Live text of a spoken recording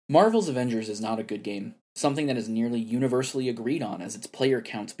Marvel's Avengers is not a good game, something that is nearly universally agreed on as its player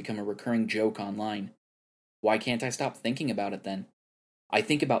counts become a recurring joke online. Why can't I stop thinking about it then? I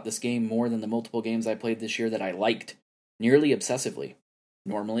think about this game more than the multiple games I played this year that I liked, nearly obsessively.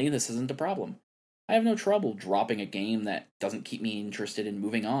 Normally, this isn't a problem. I have no trouble dropping a game that doesn't keep me interested in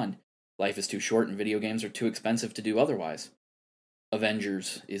moving on. Life is too short and video games are too expensive to do otherwise.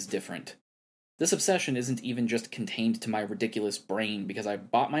 Avengers is different. This obsession isn't even just contained to my ridiculous brain because I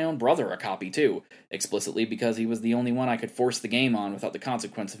bought my own brother a copy too, explicitly because he was the only one I could force the game on without the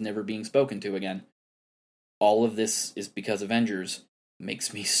consequence of never being spoken to again. All of this is because Avengers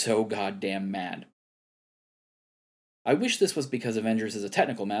makes me so goddamn mad. I wish this was because Avengers is a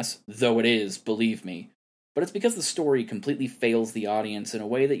technical mess, though it is, believe me, but it's because the story completely fails the audience in a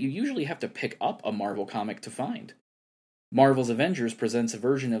way that you usually have to pick up a Marvel comic to find. Marvel's Avengers presents a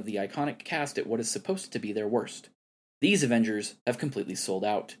version of the iconic cast at what is supposed to be their worst. These Avengers have completely sold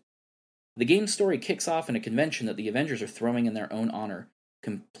out. The game's story kicks off in a convention that the Avengers are throwing in their own honor,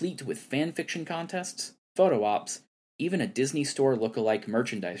 complete with fanfiction contests, photo ops, even a Disney Store look-alike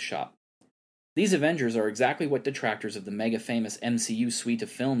merchandise shop. These Avengers are exactly what detractors of the mega-famous MCU suite of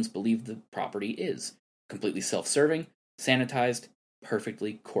films believe the property is. Completely self-serving, sanitized,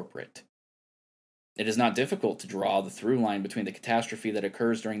 perfectly corporate. It is not difficult to draw the through line between the catastrophe that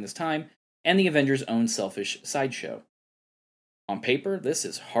occurs during this time and the Avengers' own selfish sideshow. On paper, this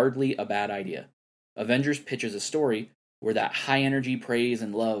is hardly a bad idea. Avengers pitches a story where that high-energy praise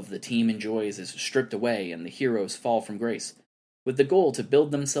and love the team enjoys is stripped away and the heroes fall from grace, with the goal to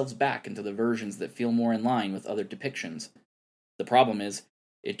build themselves back into the versions that feel more in line with other depictions. The problem is,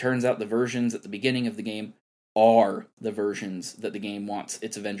 it turns out the versions at the beginning of the game are the versions that the game wants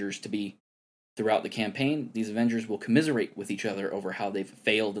its Avengers to be. Throughout the campaign, these Avengers will commiserate with each other over how they've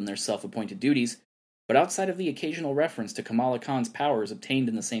failed in their self-appointed duties, but outside of the occasional reference to Kamala Khan's powers obtained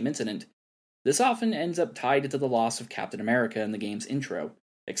in the same incident, this often ends up tied to the loss of Captain America in the game's intro,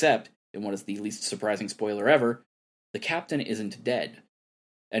 except, in what is the least surprising spoiler ever, the Captain isn't dead.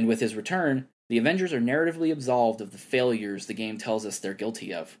 And with his return, the Avengers are narratively absolved of the failures the game tells us they're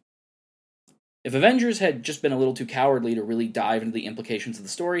guilty of. If Avengers had just been a little too cowardly to really dive into the implications of the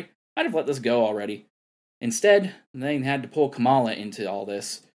story, I'd have let this go already. Instead, they had to pull Kamala into all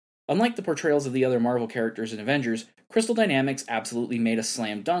this. Unlike the portrayals of the other Marvel characters in Avengers, Crystal Dynamics absolutely made a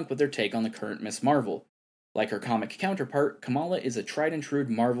slam dunk with their take on the current Miss Marvel. Like her comic counterpart, Kamala is a tried-and-true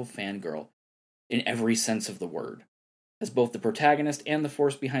Marvel fangirl, in every sense of the word. As both the protagonist and the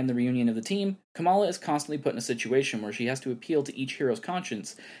force behind the reunion of the team, Kamala is constantly put in a situation where she has to appeal to each hero's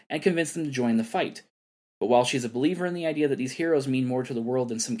conscience and convince them to join the fight. But while she's a believer in the idea that these heroes mean more to the world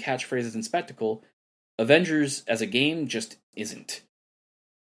than some catchphrases and spectacle, Avengers as a game just isn't.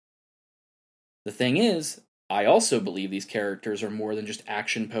 The thing is, I also believe these characters are more than just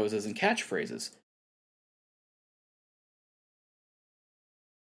action poses and catchphrases.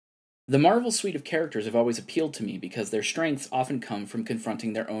 The Marvel suite of characters have always appealed to me because their strengths often come from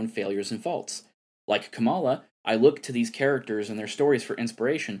confronting their own failures and faults. Like Kamala, I look to these characters and their stories for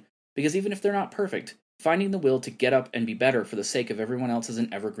inspiration, because even if they're not perfect, finding the will to get up and be better for the sake of everyone else is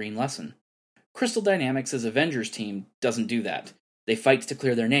an evergreen lesson. Crystal Dynamics' Avengers team doesn't do that. They fight to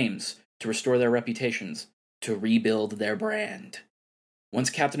clear their names, to restore their reputations, to rebuild their brand. Once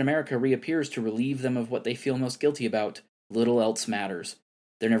Captain America reappears to relieve them of what they feel most guilty about, little else matters.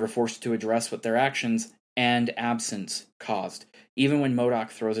 They're never forced to address what their actions and absence caused, even when MODOK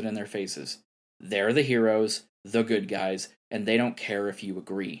throws it in their faces. They're the heroes, the good guys, and they don't care if you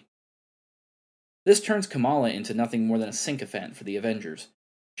agree. This turns Kamala into nothing more than a sycophant for the Avengers.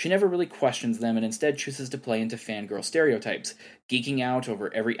 She never really questions them and instead chooses to play into fangirl stereotypes, geeking out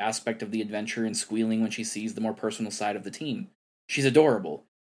over every aspect of the adventure and squealing when she sees the more personal side of the team. She's adorable,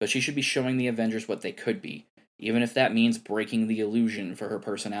 but she should be showing the Avengers what they could be, even if that means breaking the illusion for her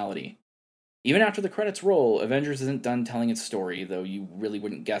personality. Even after the credits roll, Avengers isn't done telling its story, though you really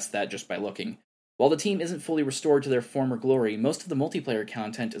wouldn't guess that just by looking. While the team isn't fully restored to their former glory, most of the multiplayer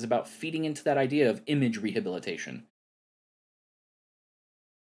content is about feeding into that idea of image rehabilitation.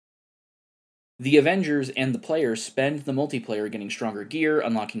 The Avengers and the players spend the multiplayer getting stronger gear,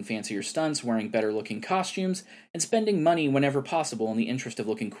 unlocking fancier stunts, wearing better-looking costumes, and spending money whenever possible in the interest of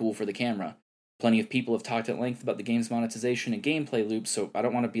looking cool for the camera. Plenty of people have talked at length about the game's monetization and gameplay loops, so I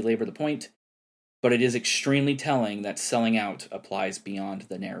don't want to belabor the point, but it is extremely telling that selling out applies beyond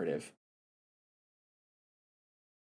the narrative.